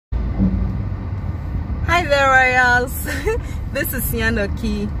Hi there, Royals. This is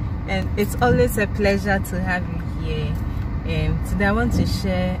Yanoki, and it's always a pleasure to have you here. Today I want to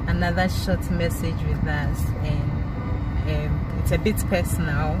share another short message with us, and it's a bit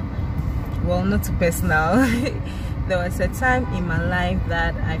personal. Well, not too personal. There was a time in my life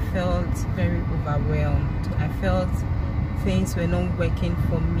that I felt very overwhelmed. I felt things were not working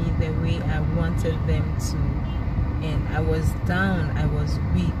for me the way I wanted them to, and I was down, I was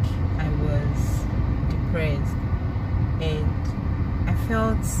weak, I was depressed, and I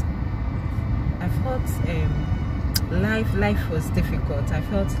felt life was difficult. I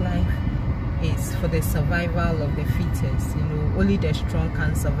felt life is for the survival of the fittest, you know, only the strong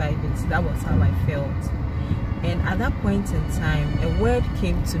can survive it. That was how I felt. And at that point in time, a word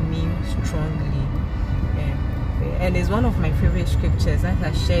came to me strongly, and it's one of my favorite scriptures that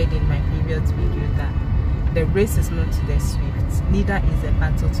I shared in my previous video, that the race is not to the swift, neither is the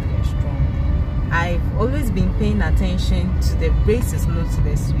battle to the strong. I've always been paying attention to the race is not to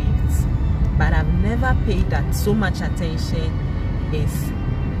the swift, but I've never paid that so much attention is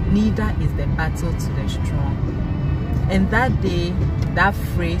neither is the battle to the strong. And that day, that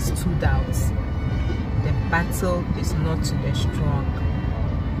phrase stood out. The battle is not to the strong.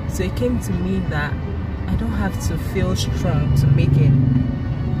 So it came to me that I don't have to feel strong to make it.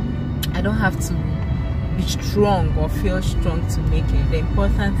 I don't have to be strong or feel strong to make it. The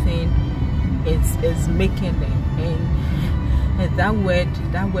important thing is making it. And that word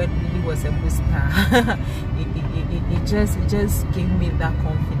really was a booster. it just gave me that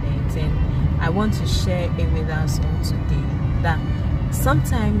confidence, and I want to share it with us all today, that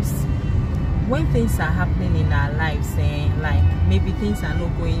sometimes when things are happening in our lives, like maybe things are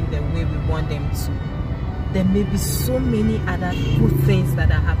not going the way we want them to, there may be so many other good things that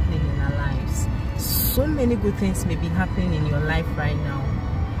are happening in our lives. So many good things may be happening in your life right now,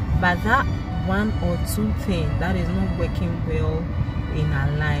 but that one or two things that is not working well in our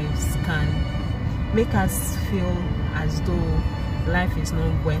lives can make us feel as though life is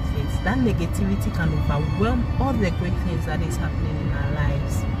not worth it. That negativity can overwhelm all the great things that is happening in our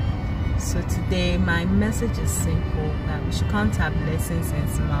lives. So today my message is simple, that we should count our blessings and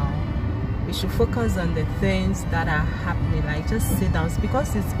smile. We should focus on the things that are happening. Like, just sit down,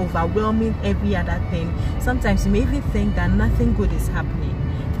 because it's overwhelming every other thing. Sometimes you may even think that nothing good is happening,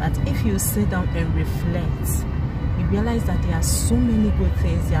 but if you sit down and reflect, you realize that there are so many good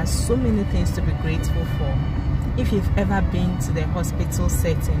things, there are so many things to be grateful for. If you've ever been to the hospital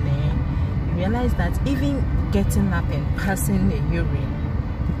setting, you realize that even getting up and passing a urine,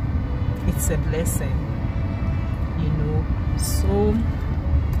 it's a blessing, you know. So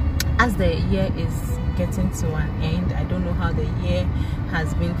as the year is getting to an end, I don't know how the year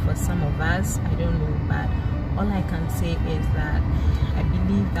has been for some of us, I don't know, but all I can say is that I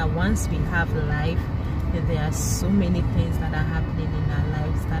believe that once we have life, there are so many things that are happening in our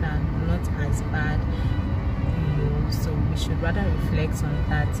lives that are not as bad, you know. So we should rather reflect on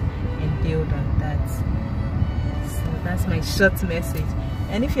that and build on that. So that's my short message.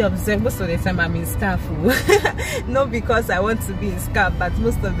 And if you observe, most of the time I'm in scarf. Not because I want to be in scarf, but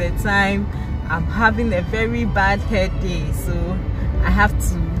most of the time I'm having a very bad hair day, so I have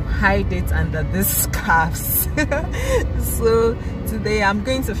to hide it under these scarves. So today I'm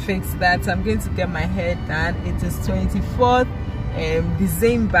going to fix that. I'm going to get my hair done. It is 24th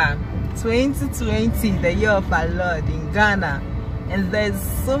December 2020, the year of our Lord, in Ghana, and there's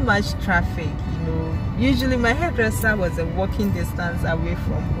so much traffic, you know. Usually my hairdresser was a walking distance away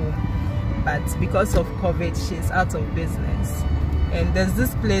from home, but because of COVID, she's out of business. And there's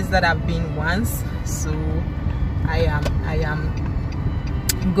this place that I've been once, so I am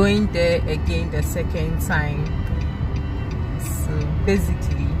going there again the second time. So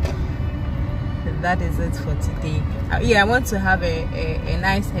basically that is it for today. Yeah, I want to have a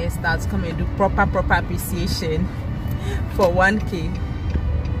nice hairstyle to come and do proper appreciation for 1K.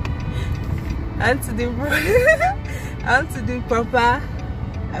 And to do proper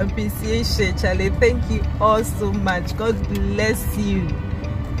appreciation, Charlie. Thank you all so much. God bless you.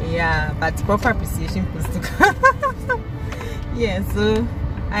 Yeah, but proper appreciation supposed to come. Yeah, so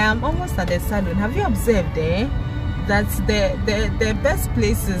I am almost at the salon. Have you observed there that the best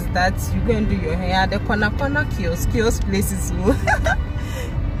places that you go and do your hair, the corner kiosk places?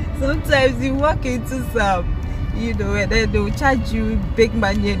 Sometimes you walk into some, you know, and then they will charge you big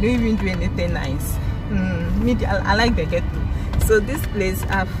money and don't even do anything nice. I like the get-to. So this place,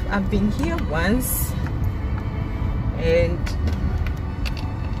 I've been here once, and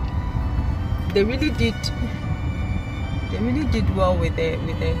they really did well with the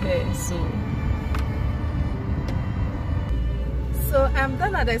hair. So I'm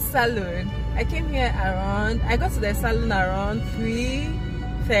done at the salon. I came here I got to the salon around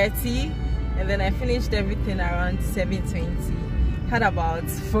 3:30, and then I finished everything around 7:20. Had about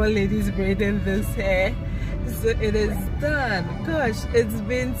 4 ladies braiding this hair. So it is done. Gosh, it's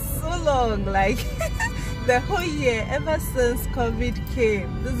been so long, like the whole year, ever since COVID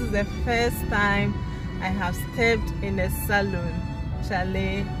came. This is the first time I have stepped in a salon,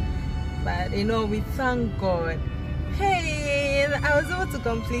 chalet. But you know, we thank God. Hey, I was able to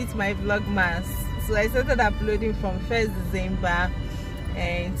complete my vlogmas. So I started uploading from 1st December,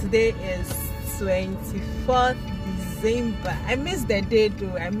 and today is 24th December. I missed the day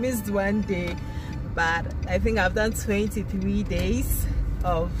though. I missed one day, but I think I've done 23 days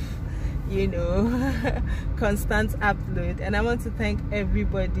of, you know, constant upload. And I want to thank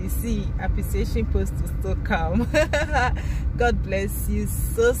everybody. See, appreciation post will still come. God bless you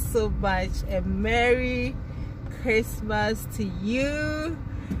so much, and Merry Christmas to you.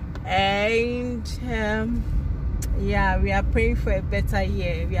 And yeah, we are praying for a better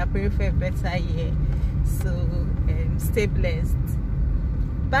year. So stay blessed.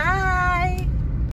 Bye.